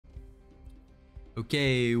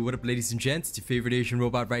Okay, what up ladies and gents, it's your favorite Asian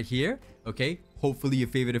robot right here. Okay, hopefully your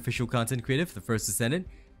favorite official content creator for the First Descendant.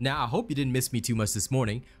 Now I hope you didn't miss me too much this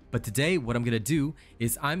morning, but today what I'm going to do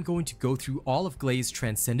is I'm going to go through all of Gley's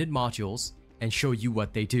Transcendent modules and show you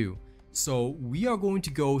what they do. So we are going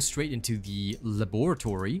to go straight into the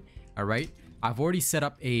laboratory, alright? I've already set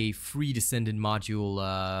up a free Descendant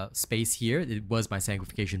module space here. It was my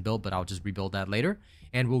Sanguification build, but I'll just rebuild that later.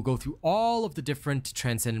 And we'll go through all of the different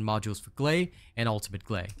Transcendent modules for Gley and Ultimate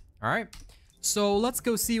Gley. Alright, so let's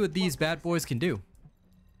go see what these bad boys can do.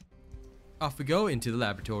 Off we go into the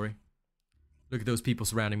laboratory. Look at those people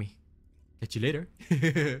surrounding me. Catch you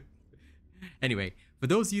later. Anyway, for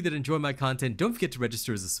those of you that enjoy my content, don't forget to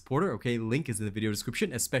register as a supporter, okay? Link is in the video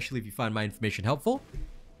description, especially if you find my information helpful.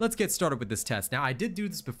 Let's get started with this test. Now, I did do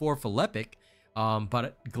this before for Lepic,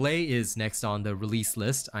 but Gley is next on the release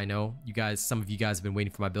list. I know you guys, some of you guys have been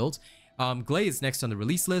waiting for my builds. Gley is next on the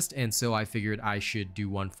release list, and so I figured I should do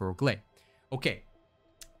one for Gley. Okay,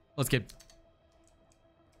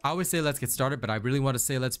 I always say let's get started, but I really want to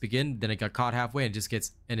say let's begin. Then it got caught halfway and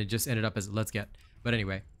it just ended up as let's get. But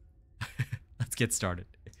anyway, let's get started.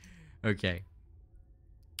 Okay,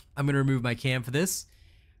 I'm gonna remove my cam for this.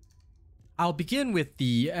 I'll begin with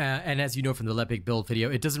the, and as you know from the Lepic build video,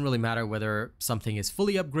 it doesn't really matter whether something is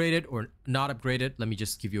fully upgraded or not upgraded. Let me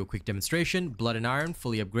just give you a quick demonstration. Blood and Iron,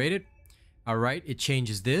 fully upgraded. All right, it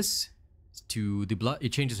changes this to the blood.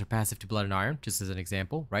 It changes her passive to Blood and Iron, just as an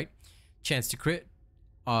example, right? Chance to crit,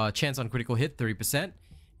 chance on critical hit, 30%.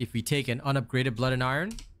 If we take an unupgraded Blood and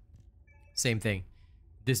Iron, same thing.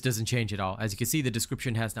 This doesn't change at all. As you can see, the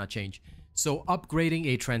description has not changed. So upgrading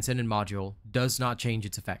a Transcendent module does not change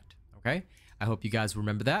its effect. Okay, I hope you guys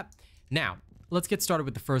remember that. Now, let's get started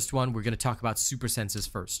with the first one. We're going to talk about Super Senses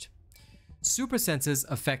first. Super Senses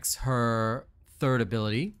affects her third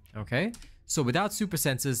ability, okay? So without Super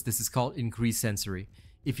Senses, this is called Increased Sensory.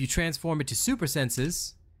 If you transform it to Super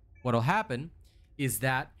Senses, what'll happen is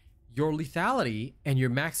that your lethality and your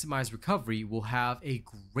maximized recovery will have a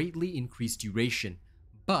greatly increased duration,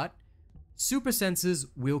 but Super Senses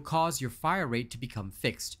will cause your fire rate to become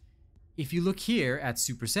fixed. If you look here at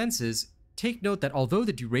Super Senses, take note that although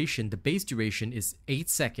the duration, the base duration is 8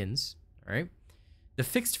 seconds, all right, the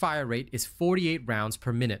fixed fire rate is 48 rounds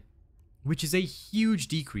per minute, which is a huge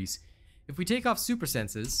decrease. If we take off Super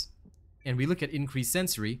Senses and we look at Increased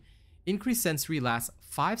Sensory lasts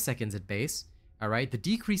 5 seconds at base, all right? The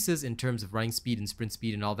decreases in terms of running speed and sprint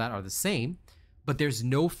speed and all that are the same, but there's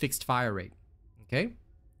no fixed fire rate, okay?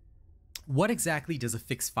 What exactly does a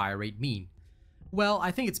fixed fire rate mean? Well,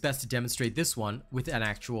 I think it's best to demonstrate this one with an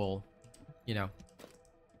actual,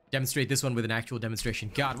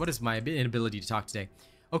 demonstration. God, what is my inability to talk today?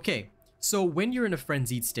 Okay, so when you're in a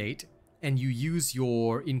frenzied state and you use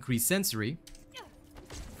your Increased Sensory,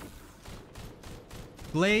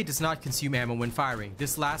 Gley does not consume ammo when firing.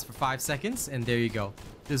 This lasts for 5 seconds, and there you go.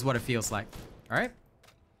 This is what it feels like, all right?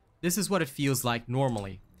 This is what it feels like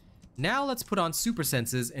normally. Now let's put on Super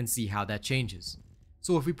Senses and see how that changes.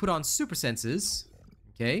 So if we put on Super Senses,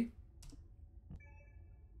 okay,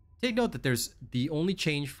 take note that there's the only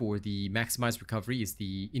change for the maximized recovery is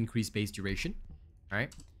the increased base duration. All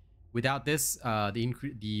right. Without this,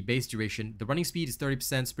 the base duration, the running speed is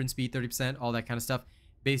 30%, sprint speed 30%, all that kind of stuff.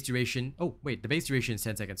 Base duration. Oh wait, the base duration is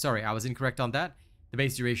 10 seconds. Sorry, I was incorrect on that. The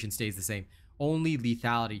base duration stays the same. Only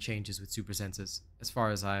lethality changes with Super Senses, as far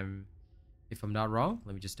as if I'm not wrong.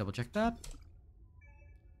 Let me just double check that.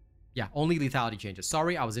 Yeah, only lethality changes.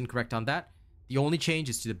 Sorry, I was incorrect on that. The only change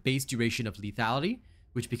is to the base duration of lethality,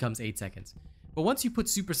 which becomes 8 seconds. But once you put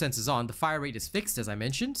Super Senses on, the fire rate is fixed, as I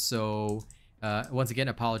mentioned. So, once again,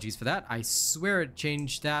 apologies for that. I swear it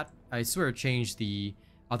changed that. I swear it changed the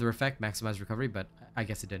other effect, maximized recovery, but I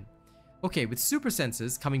guess it didn't. Okay, with Super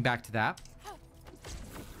Senses, coming back to that,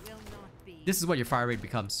 this is what your fire rate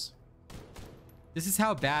becomes. This is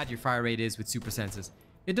how bad your fire rate is with Super Senses.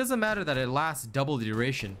 It doesn't matter that it lasts double the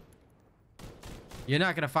duration. You're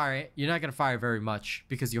not gonna fire very much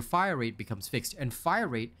because your fire rate becomes fixed, and fire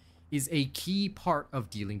rate is a key part of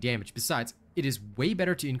dealing damage. Besides, it is way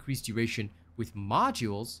better to increase duration with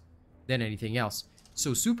modules than anything else.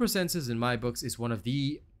 So Super Senses in my books is one of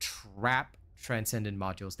the trap Transcendent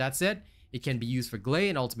modules. That said, it can be used for Gley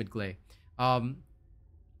and Ultimate Gley.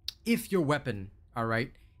 If your weapon, all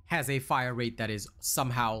right, has a fire rate that is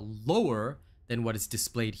somehow lower than what is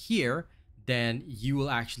displayed here, then you will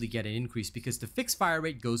actually get an increase because the fixed fire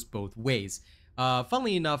rate goes both ways.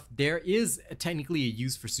 Funnily enough, there is technically a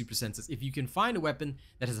use for Super Senses. If you can find a weapon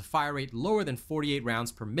that has a fire rate lower than 48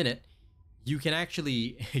 rounds per minute, you can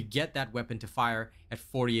actually get that weapon to fire at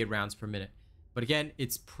 48 rounds per minute. But again,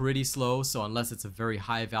 it's pretty slow, so unless it's a very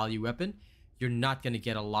high value weapon, you're not going to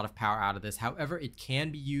get a lot of power out of this. However, it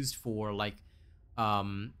can be used for like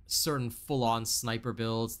certain full-on sniper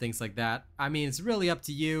builds, things like that. I mean, it's really up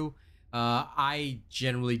to you. I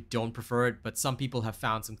generally don't prefer it, but some people have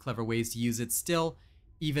found some clever ways to use it. Still,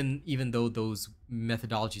 even though those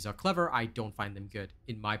methodologies are clever, I don't find them good,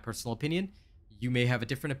 in my personal opinion. You may have a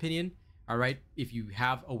different opinion. All right, if you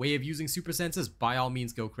have a way of using super senses, by all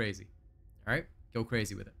means, go crazy. All right, go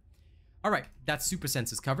crazy with it. All right, that's super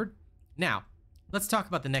senses covered. Now, let's talk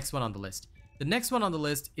about the next one on the list. The next one on the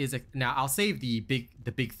list is now I'll save the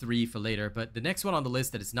big three for later, but the next one on the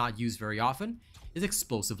list that is not used very often is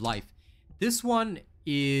explosive life. This one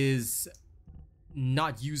is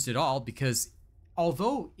not used at all because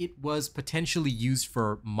although it was potentially used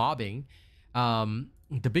for mobbing,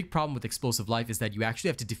 the big problem with explosive life is that you actually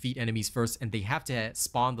have to defeat enemies first, and they have to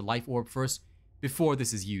spawn the life orb first before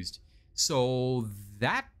this is used. So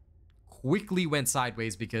that quickly went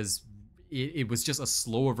sideways because it was just a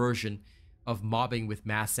slower version of mobbing with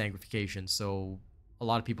mass sanguification. So a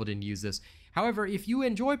lot of people didn't use this. However, if you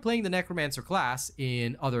enjoy playing the Necromancer class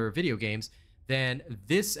in other video games, then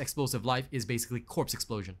this explosive life is basically corpse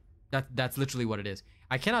explosion. That's literally what it is.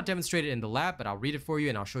 I cannot demonstrate it in the lab, but I'll read it for you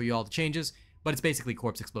and I'll show you all the changes. But it's basically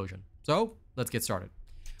corpse explosion. So let's get started.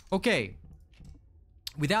 Okay.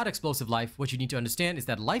 Without explosive life, what you need to understand is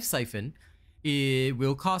that life siphon, it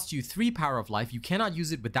will cost you 3 power of life. You cannot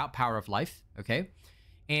use it without power of life. Okay.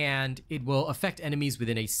 And it will affect enemies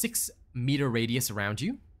within a 6-meter radius around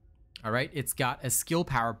you. All right. It's got a skill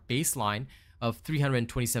power baseline of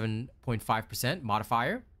 327.5%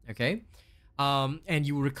 modifier. Okay. And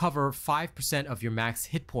you will recover 5% of your max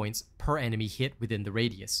hit points per enemy hit within the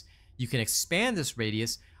radius. You can expand this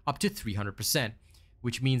radius up to 300%,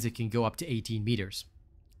 which means it can go up to 18 meters.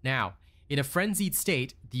 Now, in a frenzied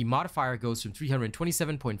state, the modifier goes from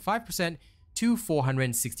 327.5% to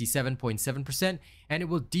 467.7%, and it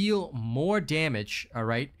will deal more damage, all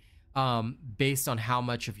right, based on how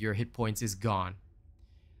much of your hit points is gone.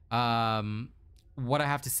 What I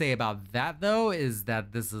have to say about that, though, is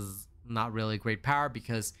that this is not really great power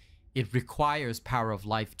because it requires power of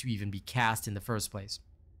life to even be cast in the first place.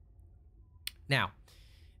 Now,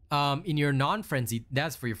 in your non-frenzied,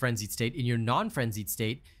 that's for your frenzied state. In your non-frenzied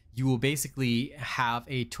state, you will basically have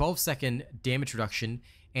a 12-second damage reduction,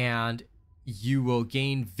 and you will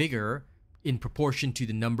gain vigor in proportion to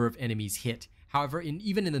the number of enemies hit. However,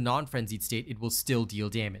 even in the non-frenzied state, it will still deal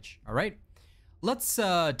damage. All right, let's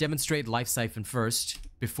demonstrate Life Siphon first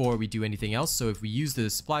before we do anything else. So if we use the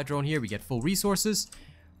supply drone here, we get full resources.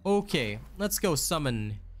 Okay, let's go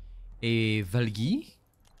summon a Velgi.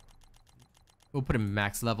 We'll put him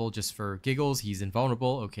max level just for giggles. He's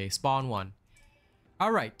invulnerable. Okay, spawn one.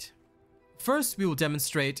 All right. First, we will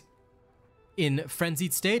demonstrate in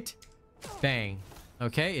frenzied state. Bang.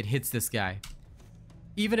 Okay, it hits this guy.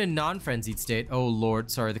 Even in non-frenzied state. Oh, Lord.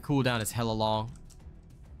 Sorry, the cooldown is hella long.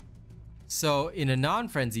 So, in a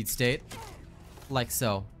non-frenzied state, like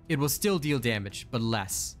so, it will still deal damage, but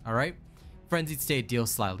less. All right? Frenzied state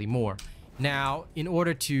deals slightly more. Now, in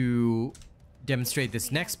order to demonstrate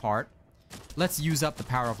this next part, let's use up the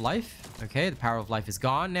power of life. Okay, the power of life is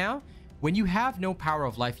gone now. When you have no power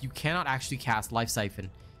of life, you cannot actually cast Life Siphon.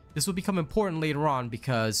 This will become important later on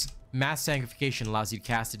because Mass Sanguification allows you to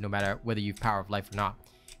cast it no matter whether you have power of life or not.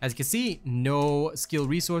 As you can see, no skill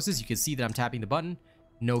resources. You can see that I'm tapping the button.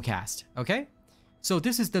 No cast. Okay? So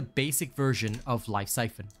this is the basic version of Life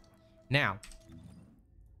Siphon. Now,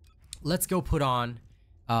 let's go put on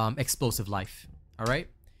Explosive Life. All right?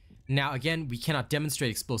 Now, again, we cannot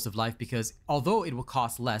demonstrate explosive life because although it will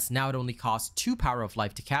cost less, now it only costs 2 power of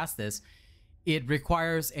life to cast this. It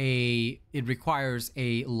requires a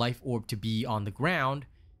life orb to be on the ground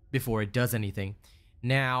before it does anything.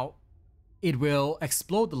 Now, it will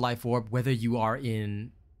explode the life orb whether you are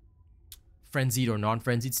in frenzied or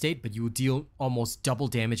non-frenzied state, but you will deal almost double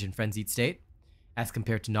damage in frenzied state as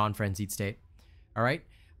compared to non-frenzied state. All right.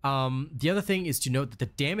 The other thing is to note that the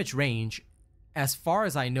damage range, as far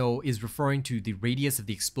as I know, is referring to the radius of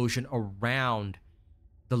the explosion around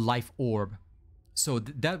the life orb. So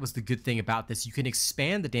that was the good thing about this. You can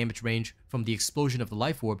expand the damage range from the explosion of the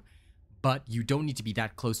life orb, but you don't need to be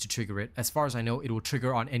that close to trigger it. As far as I know, it will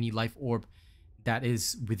trigger on any life orb that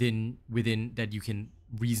is within that you can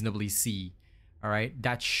reasonably see. All right,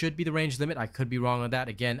 that should be the range limit. I could be wrong on that.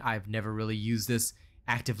 Again, I've never really used this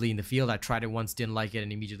actively in the field. I tried it once, didn't like it,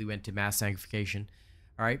 and immediately went to Mass Sanguification.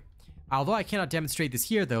 All right. Although I cannot demonstrate this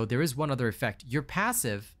here, though, there is one other effect. Your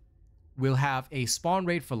passive will have a spawn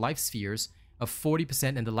rate for life spheres of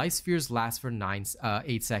 40%, and the life spheres last for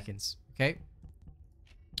 8 seconds. Okay.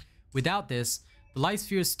 Without this, the life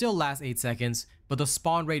spheres still last 8 seconds, but the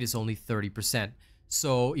spawn rate is only 30%.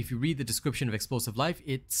 So if you read the description of Explosive Life,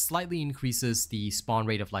 it slightly increases the spawn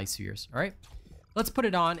rate of life spheres. All right, let's put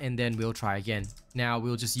it on and then we'll try again. Now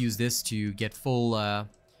we'll just use this to get full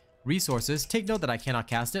resources. Take note that I cannot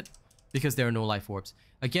cast it because there are no life orbs.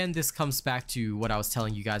 Again, this comes back to what I was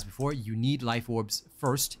telling you guys before. You need life orbs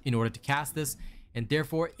first in order to cast this, and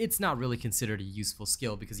therefore it's not really considered a useful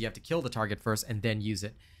skill because you have to kill the target first and then use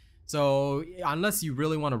it. So unless you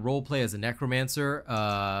really want to roleplay as a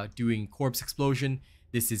necromancer doing corpse explosion,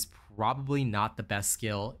 this is probably not the best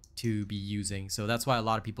skill to be using. So that's why a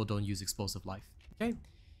lot of people don't use Explosive Life. Okay,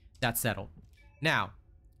 that's settled. Now,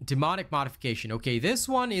 Demonic Modification. Okay, this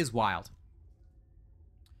one is wild.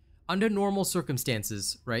 Under normal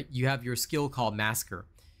circumstances, right, you have your skill called Massacre.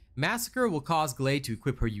 Massacre will cause Gley to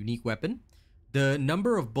equip her unique weapon. The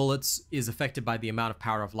number of bullets is affected by the amount of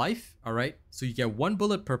power of life, all right? So you get 1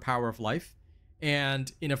 bullet per power of life, and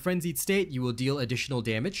in a frenzied state, you will deal additional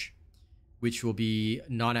damage, which will be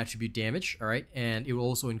non-attribute damage, all right? And it will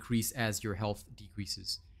also increase as your health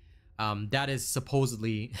decreases. That is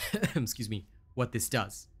supposedly, excuse me, what this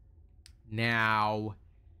does. Now,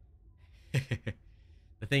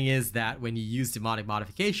 the thing is that when you use Demonic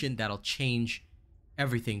Modification, that'll change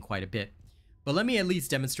everything quite a bit. But let me at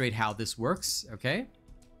least demonstrate how this works, okay?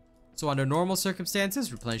 So under normal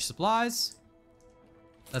circumstances, replenish supplies.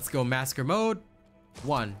 Let's go Massacre mode.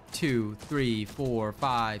 1, 2, 3, 4,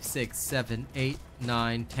 5, 6, 7, 8,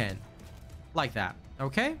 9, 10. Like that,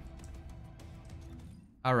 okay?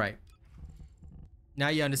 All right. Now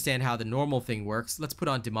you understand how the normal thing works. Let's put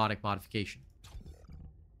on Demonic Modification.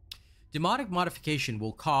 Demonic Modification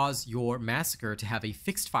will cause your Massacre to have a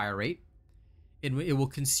fixed fire rate. It will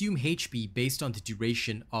consume HP based on the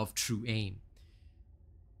duration of true aim.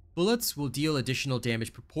 Bullets will deal additional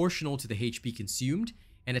damage proportional to the HP consumed,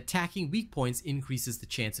 and attacking weak points increases the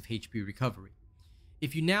chance of HP recovery.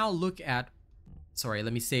 If you now look at... Sorry,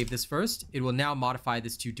 let me save this first. It will now modify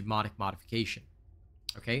this to Demonic Modification.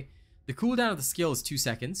 Okay? The cooldown of the skill is 2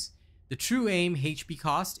 seconds. The true aim HP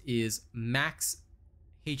cost is max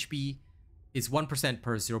HP is 1%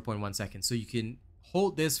 per 0.1 seconds. So you can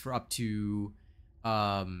hold this for up to...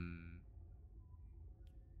 10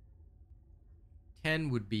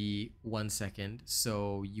 would be 1 second,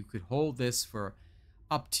 so you could hold this for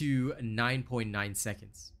up to 9.9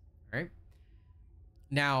 seconds. All right.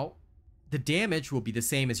 Now, the damage will be the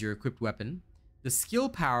same as your equipped weapon. The skill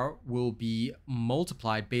power will be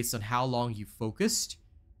multiplied based on how long you focused.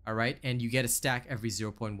 All right, and you get a stack every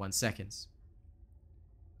 0.1 seconds.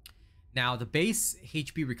 Now, the base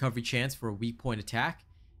HP recovery chance for a weak point attack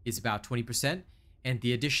is about 20%. And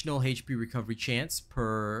the additional HP recovery chance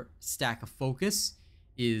per stack of focus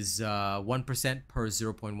is 1% per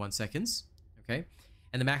 0.1 seconds. Okay.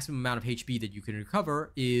 And the maximum amount of HP that you can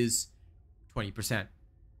recover is 20%.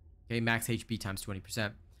 Okay. Max HP times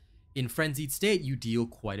 20%. In frenzied state, you deal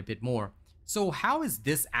quite a bit more. So how is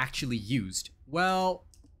this actually used? Well,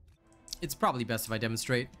 it's probably best if I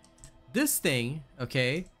demonstrate. This thing,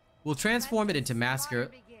 okay, will transform it into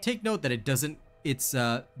Massacre. Take note that it doesn't... It's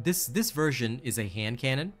this version is a hand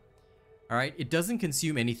cannon. All right, it doesn't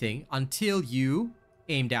consume anything until you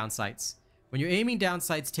aim down sights. When you're aiming down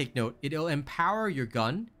sights, take note, it'll empower your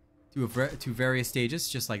gun to various stages,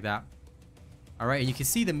 just like that. All right, and you can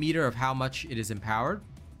see the meter of how much it is empowered,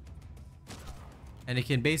 and it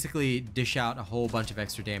can basically dish out a whole bunch of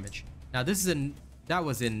extra damage. Now this is that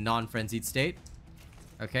was in non-frenzied state.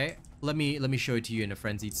 Okay, let me show it to you in a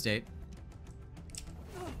frenzied state.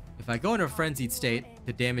 If I go into a frenzied state,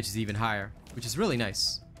 the damage is even higher, which is really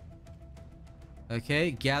nice.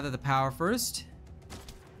 Okay, gather the power first.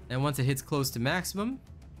 And once it hits close to maximum,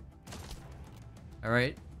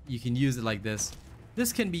 alright, you can use it like this.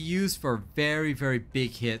 This can be used for very, very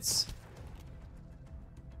big hits.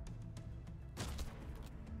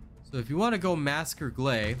 So if you want to go Massacre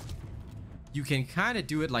Gley, you can kind of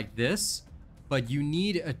do it like this, but you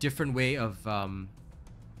need a different way of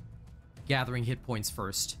gathering hit points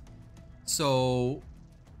first. So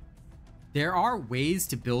there are ways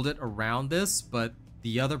to build it around this, but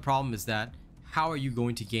the other problem is that how are you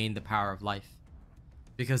going to gain the power of life?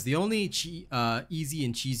 Because the only easy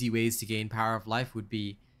and cheesy ways to gain power of life would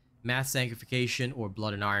be Massive Sanguification or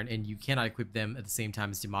Blood and Iron, and you cannot equip them at the same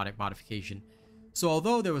time as Demonic Modification. So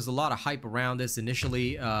although there was a lot of hype around this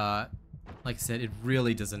initially, like I said, it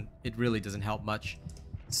really doesn't help much.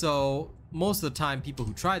 So most of the time, people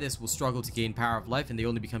who try this will struggle to gain power of life, and they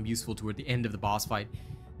only become useful toward the end of the boss fight.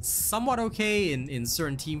 Somewhat okay in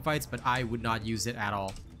certain team fights, but I would not use it at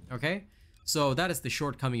all. Okay? So that is the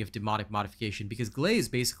shortcoming of Demonic Modification, because Gley is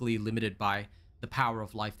basically limited by the power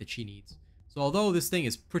of life that she needs. So although this thing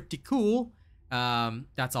is pretty cool,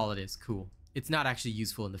 That's all it is. Cool. It's not actually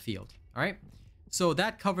useful in the field. All right. So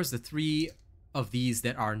that covers the 3 of these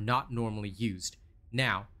that are not normally used.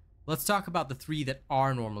 Now, let's talk about the 3 that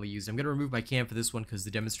are normally used. I'm going to remove my cam for this one because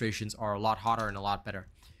the demonstrations are a lot hotter and a lot better.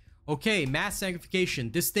 Okay, Mass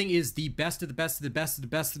Sanguification. This thing is the best of the best of the best of the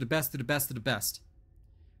best of the best of the best of the best.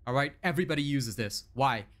 All right, everybody uses this.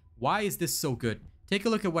 Why? Why is this so good? Take a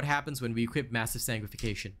look at what happens when we equip Massive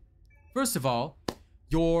Sanguification. First of all,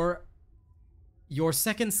 your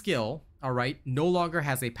second skill, all right, no longer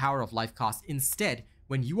has a power of life cost. Instead,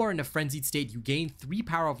 when you are in a frenzied state, you gain 3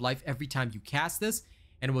 power of life every time you cast this,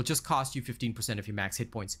 and it will just cost you 15% of your max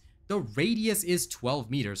hit points. The radius is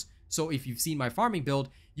 12 meters. So if you've seen my farming build,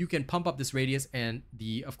 you can pump up this radius, and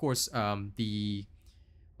of course, the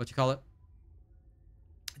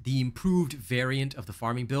improved variant of the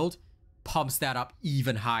farming build pumps that up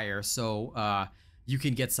even higher. So you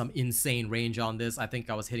can get some insane range on this. I think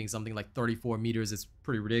I was hitting something like 34 meters. It's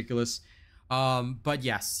pretty ridiculous. But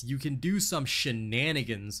yes, you can do some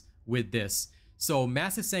shenanigans with this. So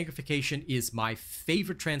Massive Sanguification is my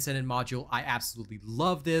favorite Transcendent module. I absolutely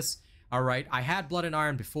love this. All right, I had Blood and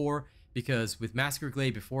Iron before because with Massacre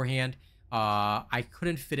Gley beforehand, I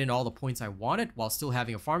couldn't fit in all the points I wanted while still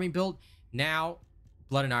having a farming build. Now,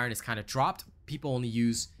 Blood and Iron is kind of dropped. People only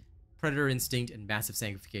use Predator Instinct and Massive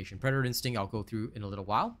Sanguification. Predator Instinct I'll go through in a little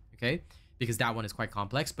while, okay? Because that one is quite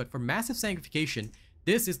complex. But for Massive Sanguification,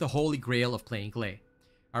 this is the holy grail of playing Gley.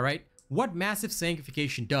 All right? What Massive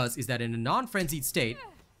Sanguification does is that in a non-frenzied state,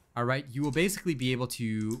 all right, you will basically be able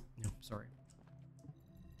to... No, sorry.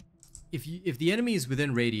 If the enemy is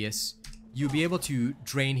within radius, you'll be able to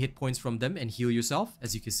drain hit points from them and heal yourself,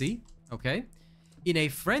 as you can see, okay? In a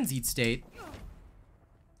frenzied state,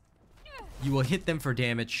 you will hit them for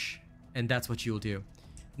damage, and that's what you'll do.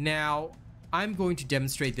 Now, I'm going to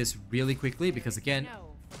demonstrate this really quickly because, again,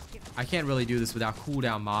 I can't really do this without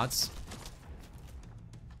cooldown mods.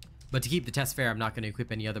 But to keep the test fair, I'm not going to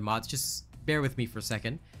equip any other mods. Just bear with me for a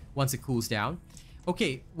second once it cools down.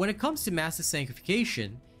 Okay, when it comes to Massive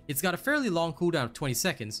Sanguification, it's got a fairly long cooldown of 20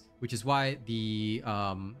 seconds, which is why the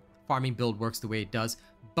farming build works the way it does.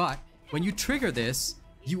 But when you trigger this,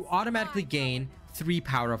 you automatically gain 3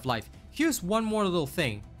 power of life. Here's one more little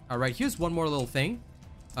thing. All right, here's one more little thing.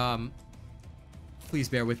 Please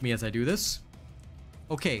bear with me as I do this.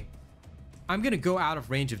 Okay, I'm gonna go out of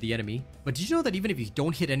range of the enemy, but did you know that even if you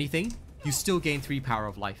don't hit anything, you still gain 3 power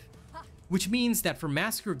of life? Which means that for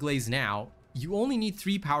Massacre Glaze now, you only need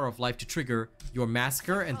 3 power of life to trigger your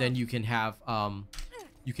Massacre, and then you can have,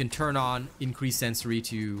 you can turn on Increased Sensory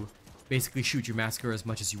to basically shoot your Massacre as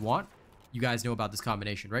much as you want. You guys know about this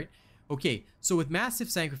combination, right? Okay, so with Massive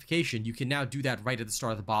Sanguification, you can now do that right at the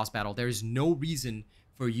start of the boss battle. There is no reason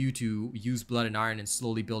for you to use Blood and Iron and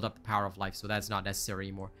slowly build up the power of life, so that's not necessary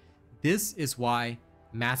anymore. This is why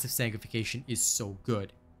Massive Sanguification is so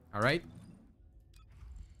good, all right?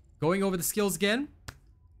 Going over the skills again,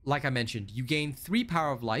 like I mentioned, you gain 3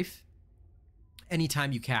 power of life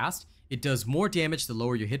anytime you cast. It does more damage the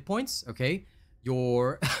lower your hit points, okay?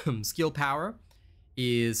 Your skill power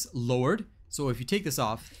is lowered, so if you take this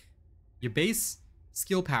off, your base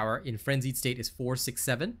skill power in frenzied state is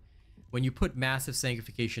 467. When you put Massive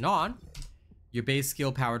Sanguification on, your base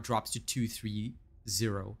skill power drops to 230.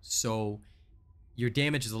 So your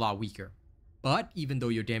damage is a lot weaker. But even though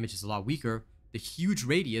your damage is a lot weaker, the huge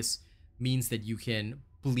radius means that you can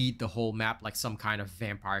bleed the whole map like some kind of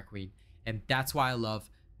vampire queen. And that's why I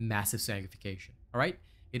love Massive Sanguification. All right?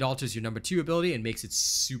 It alters your number 2 ability and makes it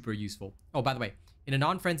super useful. Oh, by the way, in a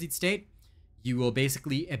non-frenzied state, you will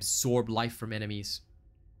basically absorb life from enemies.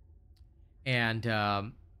 And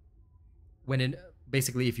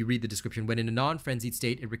basically, if you read the description, when in a non-frenzied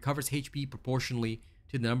state, it recovers HP proportionally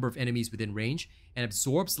to the number of enemies within range and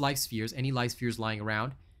absorbs life spheres, any life spheres lying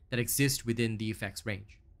around that exist within the effect's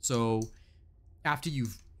range. So after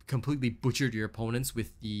you've completely butchered your opponents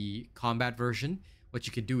with the combat version, what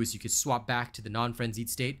you can do is you could swap back to the non-frenzied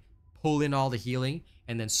state, pull in all the healing,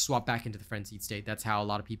 and then swap back into the frenzied state. That's how a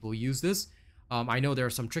lot of people use this. I know there are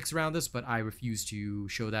some tricks around this, but I refuse to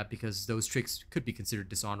show that because those tricks could be considered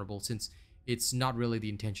dishonorable since it's not really the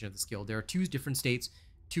intention of the skill. There are 2 different states,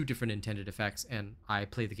 2 different intended effects, and I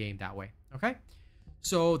play the game that way, okay?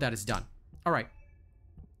 So that is done. All right,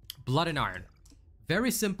 Blood and Iron.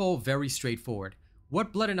 Very simple, very straightforward.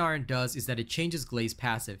 What Blood and Iron does is that it changes Gley's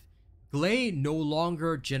passive. Gley no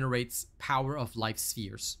longer generates power of life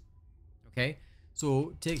spheres, okay?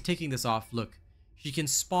 So taking this off, look, she can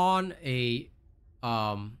spawn a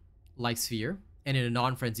life sphere, and in a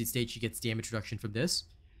non-frenzied state, she gets damage reduction from this.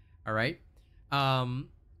 All right.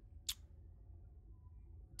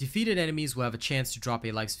 Defeated enemies will have a chance to drop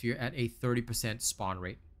a life sphere at a 30% spawn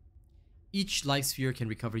rate. Each life sphere can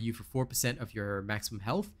recover you for 4% of your maximum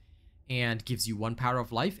health and gives you 1 power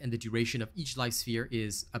of life, and the duration of each life sphere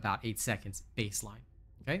is about 8 seconds baseline.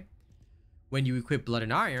 Okay? When you equip Blood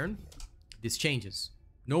and Iron, this changes.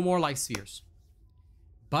 No more life spheres.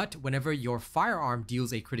 But whenever your firearm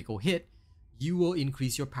deals a critical hit, you will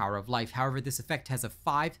increase your power of life. However, this effect has a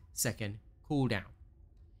 5-second cooldown,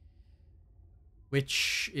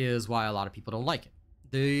 which is why a lot of people don't like it.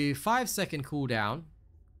 The 5-second cooldown,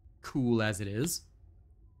 cool as it is,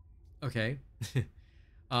 okay,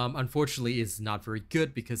 unfortunately is not very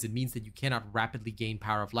good because it means that you cannot rapidly gain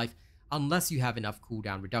power of life unless you have enough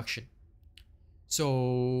cooldown reduction.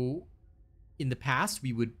 So in the past,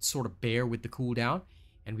 we would sort of bear with the cooldown,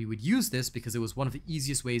 and we would use this because it was one of the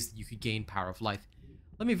easiest ways that you could gain power of life.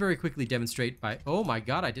 Let me very quickly demonstrate by... Oh my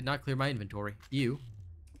god, I did not clear my inventory. Ew.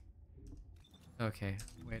 Okay,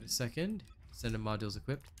 wait a second. Descendant modules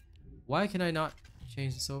equipped. Why can I not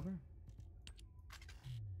change this over?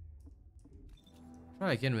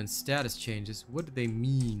 Try again when status changes. What do they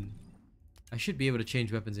mean? I should be able to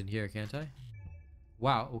change weapons in here, can't I?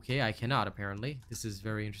 Wow, okay, I cannot apparently. This is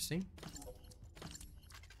very interesting.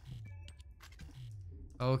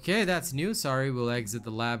 Okay, that's new. Sorry, we'll exit the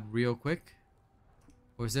lab real quick.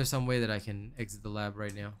 Or is there some way that I can exit the lab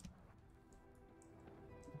right now?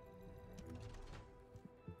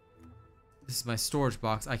 This is my storage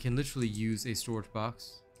box. I can literally use a storage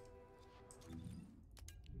box.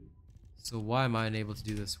 So why am I unable to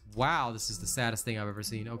do this? Wow, this is the saddest thing I've ever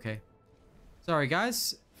seen. Okay. Sorry,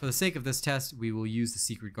 guys. For the sake of this test, we will use the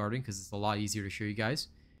secret guarding because it's a lot easier to show you guys.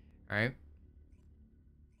 Alright.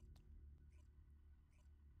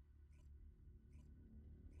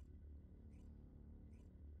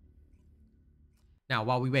 Now,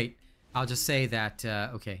 while we wait, I'll just say that,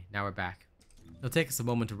 okay, now we're back. It'll take us a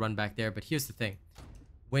moment to run back there, but here's the thing.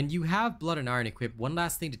 When you have Blood and Iron equipped, one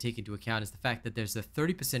last thing to take into account is the fact that there's a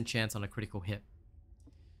 30% chance on a critical hit.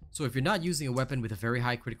 So if you're not using a weapon with a very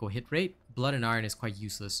high critical hit rate, Blood and Iron is quite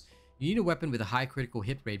useless. You need a weapon with a high critical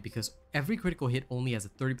hit rate because every critical hit only has a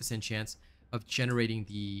 30% chance of generating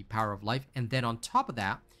the power of life, and then on top of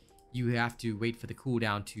that, you have to wait for the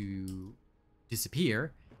cooldown to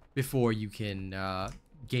disappear before you can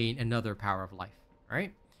gain another power of life,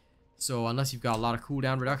 alright? So unless you've got a lot of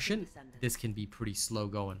cooldown reduction, this can be pretty slow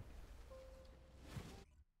going.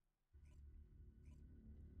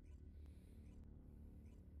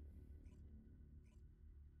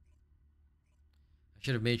 I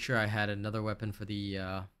should have made sure I had another weapon for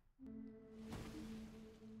the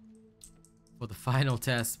final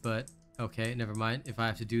test, but okay, never mind. If I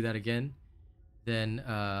have to do that again, then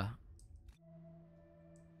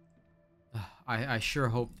I sure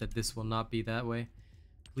hope that this will not be that way.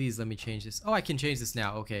 Please let me change this. Oh, I can change this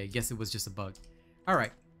now. Okay, I guess it was just a bug.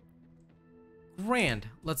 Alright. Grand.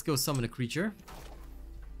 Let's go summon a creature.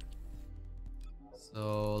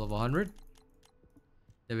 So, level 100.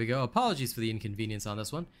 There we go. Apologies for the inconvenience on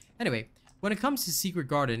this one. Anyway, when it comes to Secret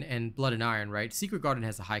Garden and Blood and Iron, right? Secret Garden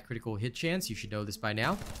has a high critical hit chance. You should know this by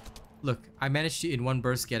now. Look, I managed to, in one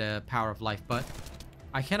burst, get a power of life, but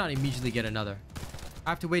I cannot immediately get another. I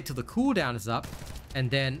have to wait till the cooldown is up, and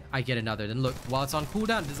then I get another. Then look, while it's on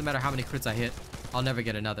cooldown, it doesn't matter how many crits I hit, I'll never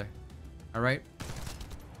get another. Alright?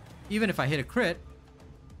 Even if I hit a crit,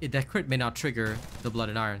 that crit may not trigger the Blood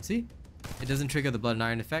and Iron. See? It doesn't trigger the Blood and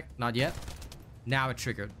Iron effect. Not yet. Now it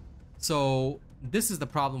triggered. So, this is the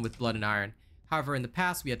problem with Blood and Iron. However, in the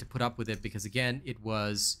past, we had to put up with it because, again, it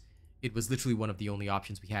was literally one of the only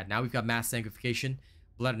options we had. Now we've got Massive Sanguification.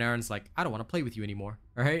 Blood and Iron's like, I don't want to play with you anymore.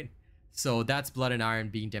 Alright? So, that's Blood and Iron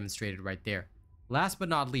being demonstrated right there. Last but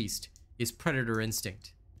not least is Predator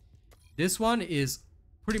Instinct. This one is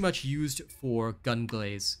pretty much used for gun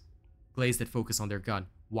glaze. Glaze that focus on their gun.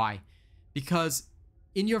 Why? Because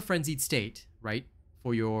in your frenzied state, right,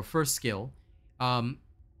 for your first skill,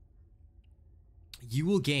 you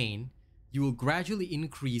will gradually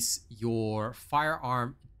increase your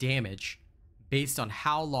firearm damage based on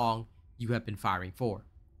how long you have been firing for.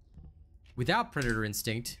 Without Predator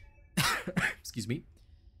Instinct, excuse me,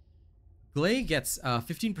 Gley gets a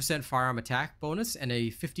 15% firearm attack bonus and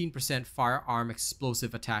a 15% firearm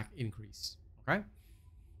explosive attack increase. Okay?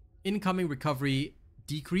 Incoming recovery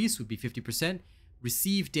decrease would be 50%.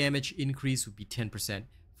 Receive damage increase would be 10%.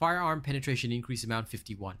 Firearm penetration increase amount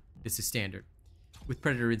 51. This is standard. With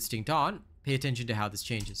Predator Instinct on, pay attention to how this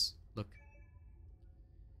changes. Look.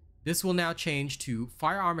 This will now change to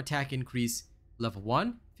firearm attack increase level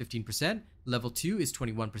 1, 15%. Level 2 is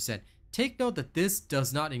 21%. Take note that this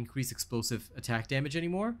does not increase explosive attack damage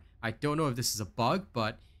anymore. I don't know if this is a bug,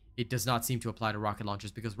 but it does not seem to apply to rocket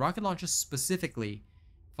launchers because rocket launchers specifically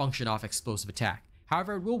function off explosive attack.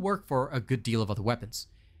 However, it will work for a good deal of other weapons,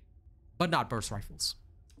 but not burst rifles.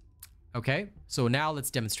 Okay, so now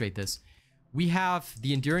let's demonstrate this. We have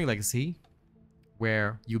the Enduring Legacy,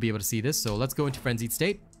 where you'll be able to see this. So let's go into Frenzied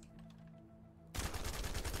State.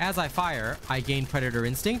 As I fire, I gain Predator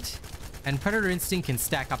Instinct, and Predator Instinct can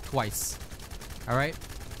stack up twice. Alright,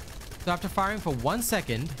 so after firing for 1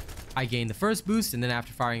 second, I gain the first boost, and then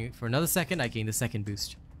after firing for another second, I gain the second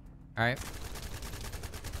boost. Alright.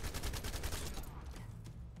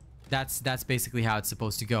 That's basically how it's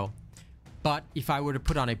supposed to go. But if I were to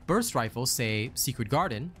put on a burst rifle, say Secret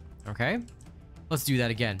Garden, okay? Let's do that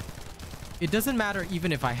again. It doesn't matter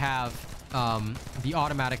even if I have the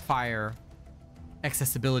automatic fire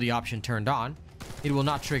accessibility option turned on, it will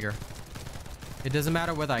not trigger. It doesn't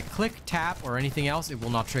matter whether I click, tap, or anything else, it will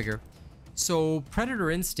not trigger. So Predator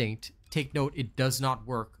Instinct, take note, it does not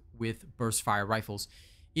work with burst fire rifles.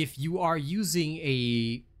 If you are using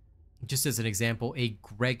a, just as an example, a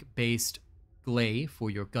Greg-based Gley for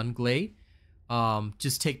your gun Gley,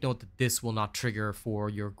 just take note that this will not trigger for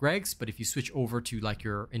your Gregs, but if you switch over to like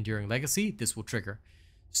your Enduring Legacy, this will trigger.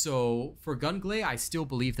 So for gun Gley, I still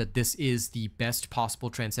believe that this is the best possible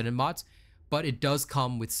Transcendent mods, but it does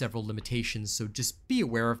come with several limitations, so just be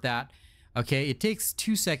aware of that. Okay, it takes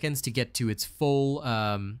 2 seconds to get to its full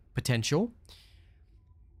potential,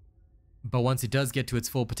 but once it does get to its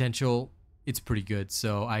full potential, it's pretty good.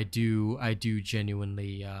 So I do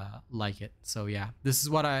genuinely like it. So yeah, this is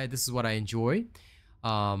what I enjoy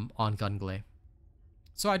on gun Gley.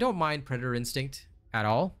 So I don't mind Predator Instinct at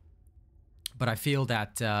all, but I feel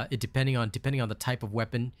that depending on the type of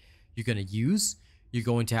weapon you're going to use, you're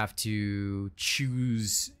going to have to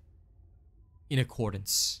choose in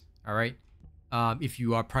accordance. All right. If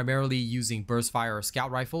you are primarily using burst fire or scout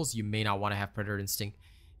rifles, you may not want to have Predator Instinct.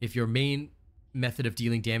 If your main method of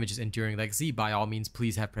dealing damage is Enduring Legacy, by all means,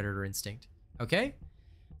 please have Predator Instinct. Okay?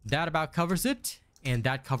 That about covers it, and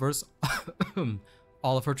that covers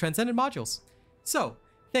all of her Transcendent modules. So,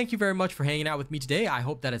 thank you very much for hanging out with me today. I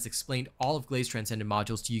hope that has explained all of Gley's Transcendent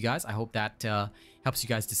modules to you guys. I hope that helps you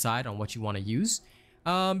guys decide on what you want to use.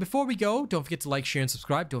 Before we go, don't forget to like, share, and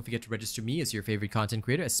subscribe. Don't forget to register me as your favorite content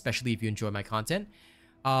creator, especially if you enjoy my content.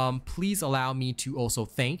 Please allow me to also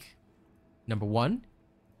thank, number one,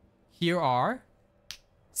 here are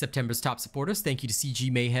September's top supporters. Thank you to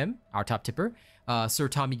CG Mayhem, our top tipper, Sir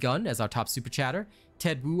Tommy Gunn as our top super chatter,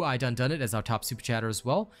 Ted Wu, I Done It as our top super chatter as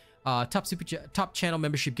well. Top channel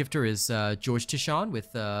membership gifter is George Tishon with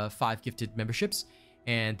 5 gifted memberships,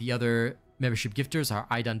 and the other membership gifters are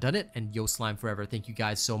I Done It and Yo Slime Forever. Thank you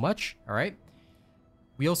guys so much. All right.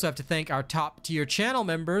 We also have to thank our top tier channel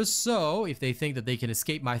members, so if they think that they can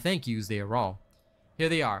escape my thank yous, they are wrong. Here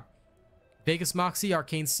they are. Vegas Moxie,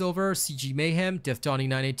 Arcane Silver, CG Mayhem, Death Dawning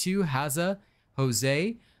 982, Haza,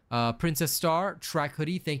 Jose, Princess Star, Track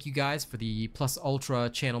Hoodie. Thank you guys for the Plus Ultra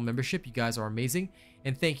channel membership. You guys are amazing.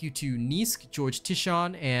 And thank you to Nisk, George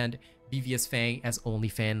Tishon, and BVS Fang as only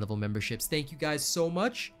fan level memberships. Thank you guys so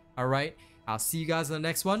much. All right. I'll see you guys in the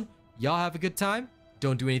next one. Y'all have a good time.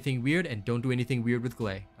 Don't do anything weird, and don't do anything weird with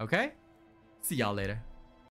Gley. Okay? See y'all later.